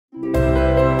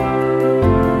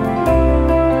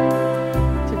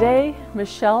Today,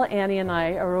 Michelle, Annie, and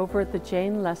I are over at the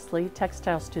Jane Leslie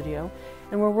Textile Studio,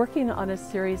 and we're working on a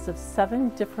series of 7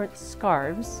 different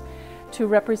scarves to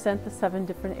represent the 7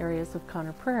 different areas of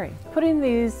Conner Prairie. Putting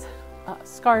these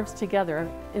scarves together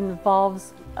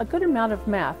involves a good amount of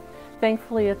math.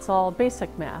 Thankfully, it's all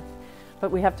basic math, but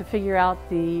we have to figure out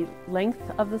the length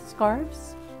of the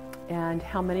scarves and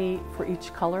how many for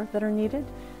each color that are needed,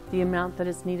 the amount that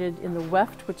is needed in the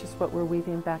weft, which is what we're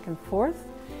weaving back and forth.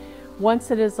 Once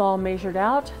it is all measured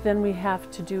out, then we have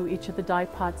to do each of the dye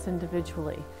pots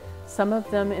individually. Some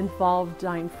of them involve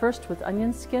dyeing first with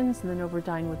onion skins and then over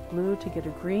dyeing with blue to get a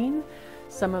green.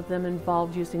 Some of them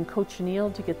involved using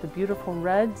cochineal to get the beautiful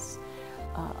reds,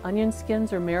 onion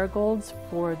skins or marigolds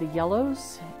for the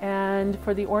yellows, and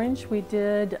for the orange we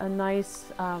did a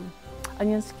nice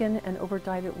onion skin and over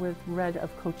dyed it with red of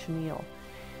cochineal.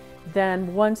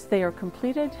 Then once they are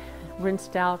completed,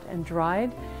 rinsed out and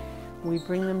dried, we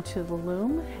bring them to the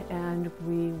loom and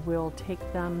we will take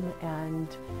them and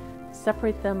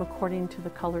separate them according to the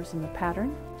colors in the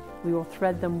pattern. We will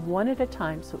thread them one at a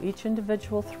time, so each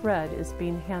individual thread is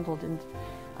being handled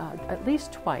at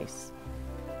least twice.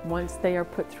 Once they are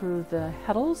put through the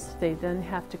heddles, they then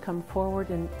have to come forward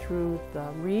and through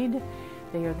the reed.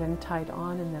 They are then tied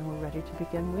on and then we're ready to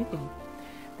begin weaving.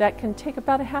 That can take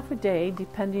about a half a day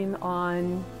depending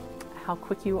on how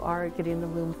quick you are at getting the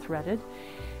loom threaded,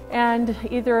 and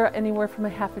either anywhere from a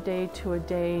half a day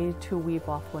to weave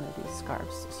off one of these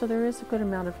scarves. So there is a good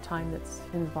amount of time that's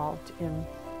involved in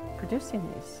producing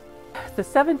these. The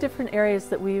 7 different areas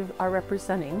that we are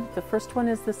representing, the first one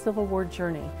is the Civil War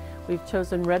journey. We've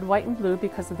chosen red, white, and blue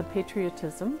because of the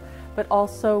patriotism, but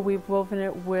also we've woven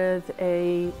it with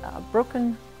a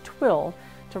broken twill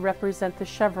to represent the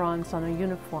chevrons on a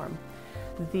uniform.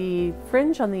 The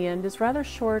fringe on the end is rather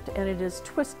short and it is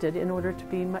twisted in order to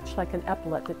be much like an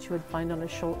epaulet that you would find on the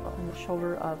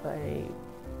shoulder of a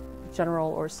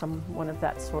general or someone of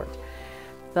that sort.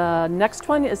 The next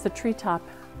one is the treetop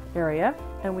area,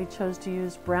 and we chose to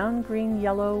use brown, green,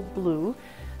 yellow, blue.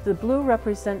 The blue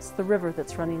represents the river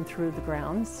that's running through the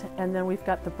grounds, and then we've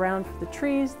got the brown for the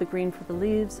trees, the green for the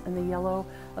leaves, and the yellow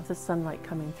of the sunlight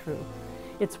coming through.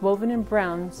 It's woven in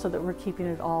brown so that we're keeping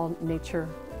it all nature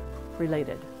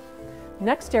related.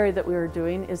 Next area that we are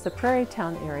doing is the Prairie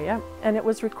Town area, and it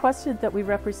was requested that we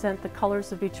represent the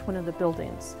colors of each one of the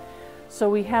buildings. So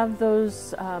we have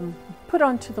those put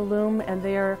onto the loom, and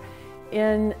they are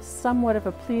in somewhat of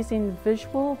a pleasing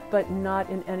visual, but not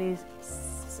in any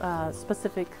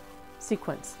specific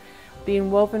sequence, being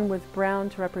woven with brown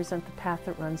to represent the path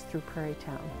that runs through Prairie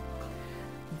Town.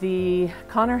 The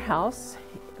Conner house,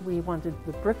 we wanted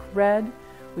the brick red,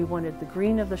 we wanted the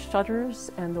green of the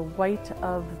shutters and the white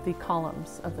of the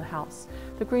columns of the house.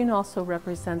 The green also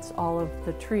represents all of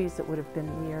the trees that would have been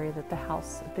in the area that the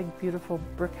house, a big beautiful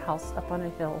brick house up on a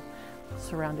hill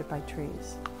surrounded by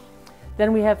trees.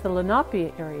 Then we have the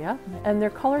Lenape area, and their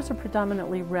colors are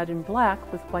predominantly red and black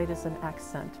with white as an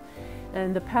accent.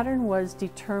 And the pattern was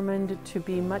determined to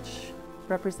be much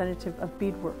representative of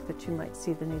beadwork that you might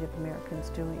see the Native Americans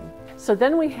doing. So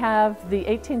then we have the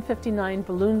 1859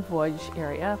 balloon voyage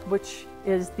area, which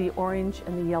is the orange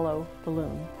and the yellow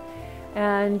balloon.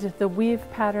 And the weave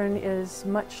pattern is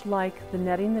much like the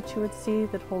netting that you would see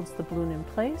that holds the balloon in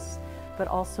place, but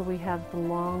also we have the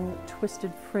long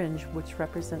twisted fringe which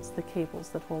represents the cables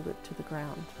that hold it to the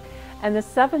ground. And the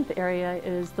 7th area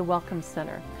is the Welcome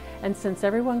Center. And since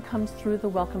everyone comes through the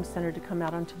Welcome Center to come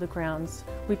out onto the grounds,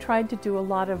 we tried to do a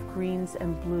lot of greens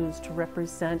and blues to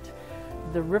represent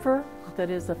the river that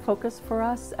is a focus for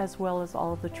us, as well as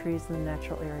all of the trees and the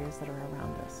natural areas that are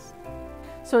around us.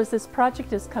 So as this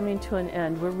project is coming to an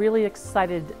end, we're really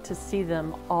excited to see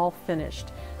them all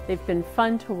finished. They've been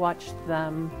fun to watch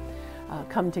them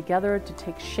come together, to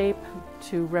take shape,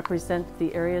 to represent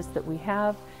the areas that we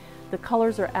have. The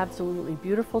colors are absolutely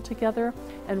beautiful together,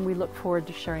 and we look forward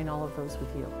to sharing all of those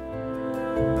with you.